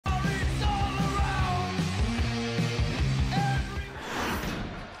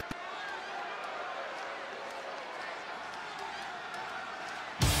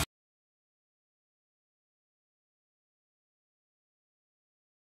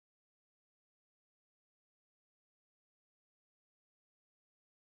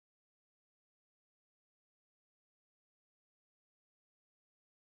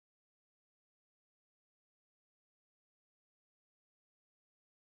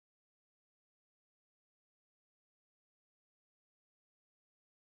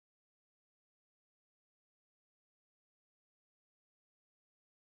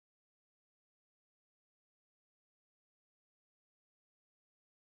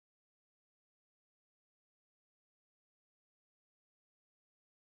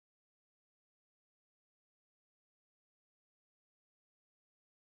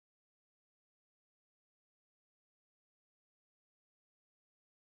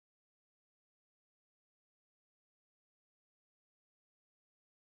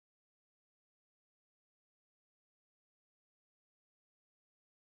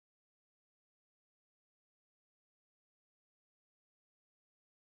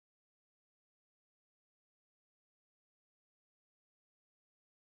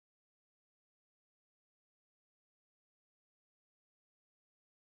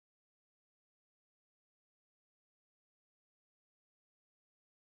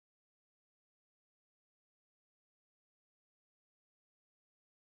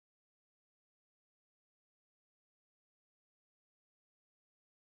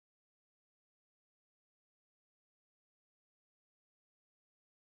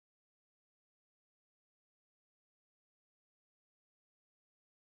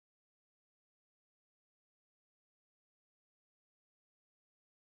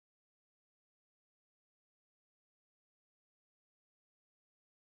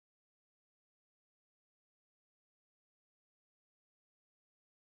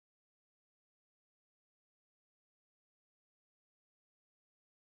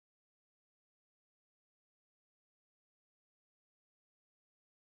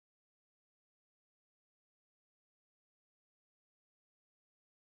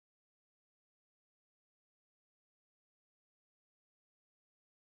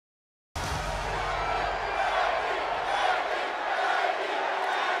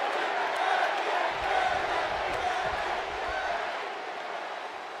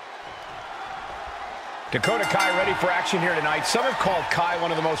Dakota Kai ready for action here tonight. Some have called Kai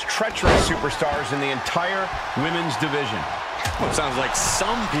one of the most treacherous superstars in the entire women's division. Well, it sounds like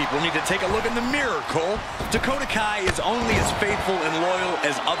some people need to take a look in the mirror, Cole. Dakota Kai is only as faithful and loyal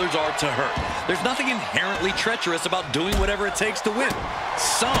as others are to her. There's nothing inherently treacherous about doing whatever it takes to win.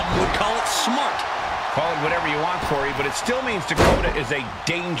 Some would call it smart. Call it whatever you want, Corey, but it still means Dakota is a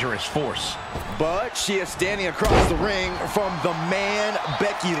dangerous force. But she is standing across the ring from the man,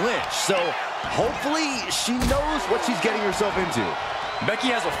 Becky Lynch. So hopefully she knows what she's getting herself into. Becky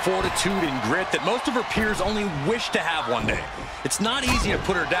has a fortitude and grit that most of her peers only wish to have one day. It's not easy to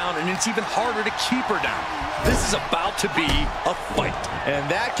put her down, and it's even harder to keep her down. This is about to be a fight. And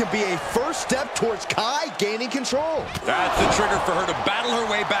that can be a first step towards Kai gaining control. That's the trigger for her to battle her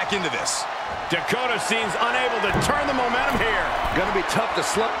way back into this. Dakota seems unable to turn the momentum here. Gonna be tough to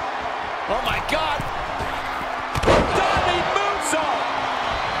slow. Oh my God! Diving moonsault!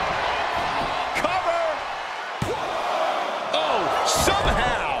 Cover! Oh,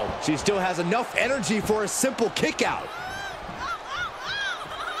 somehow! She still has enough energy for a simple kick out.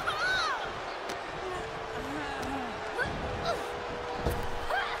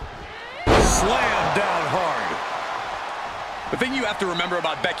 Slam down hard. The thing you have to remember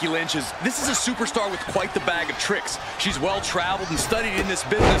about Becky Lynch is this is a superstar with quite the bag of tricks. She's well-traveled and studied in this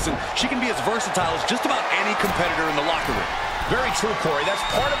business, and she can be as versatile as just about any competitor in the locker room. Very true, Corey. That's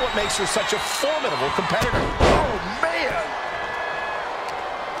part of what makes her such a formidable competitor. Oh, man!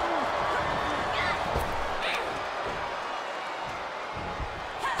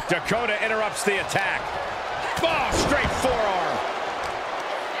 Dakota interrupts the attack. Oh, straight forearm.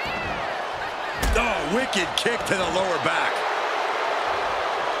 Oh, wicked kick to the lower back.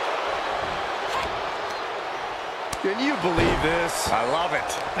 Can you believe this? I love it.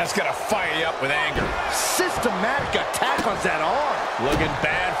 That's gonna fire you up with anger. Systematic attack on that arm. Looking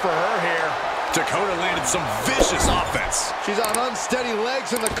bad for her here. Dakota landed some vicious offense. She's on unsteady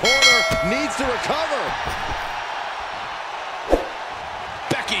legs in the corner. Needs to recover.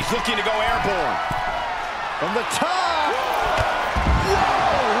 Becky's looking to go airborne. From the top.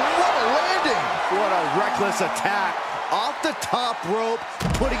 Whoa, what a landing. What a reckless attack. Off the top rope,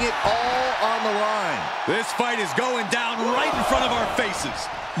 putting it all on the line. This fight is going down right in front of our faces.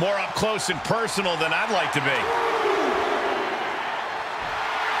 More up close and personal than I'd like to be.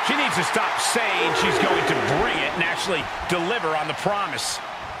 She needs to stop saying she's going to bring it and actually deliver on the promise.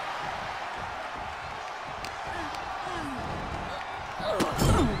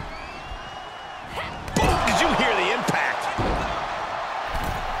 Did you hear the impact?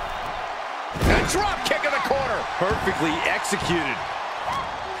 A drop kick in the corner. Perfectly executed.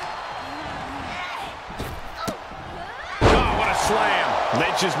 Oh, what a slam.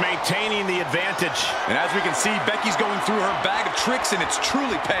 Lynch is maintaining the advantage. And as we can see, Becky's going through her bag of tricks, and it's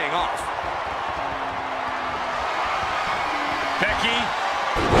truly paying off. Becky.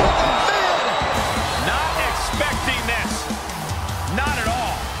 Not expecting this. Not at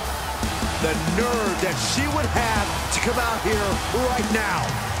all. The nerve that she would have to come out here right now.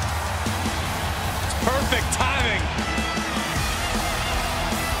 Perfect timing.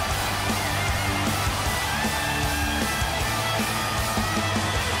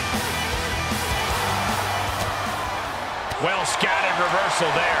 Well scattered reversal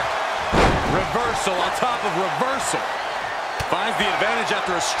there. Reversal on top of reversal. Finds the advantage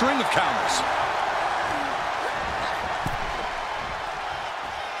after a string of counters.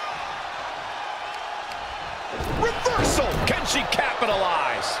 Reversal! Can she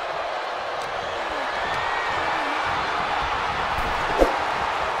capitalize?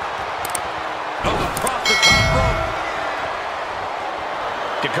 Across the top rope.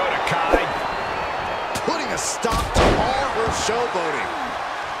 Dakota Kai Putting a stop to all her showboating.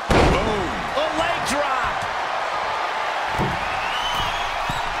 Boom. a leg drop.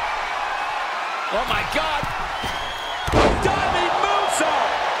 Oh my God! Diving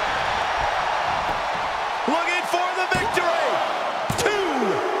moonsault. Looking for the victory. 2.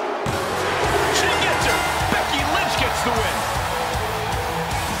 She gets her. Becky Lynch gets the win.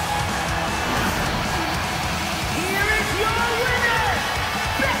 Here is your winner,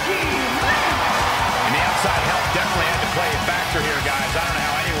 Becky Lynch! And the outside help definitely had to play a factor here, guys. I don't know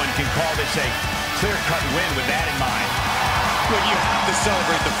how anyone can call this a clear-cut win with that in mind. Well, you have to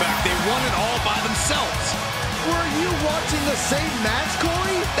celebrate the fact they won it all by themselves. Were you watching the same match,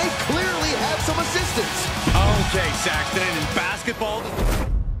 Corey? They clearly had some assistance. Okay, Saxton, in basketball...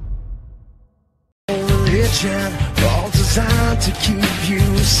 Religion, all designed to keep you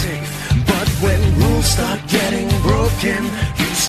safe. But when rules start getting broken, you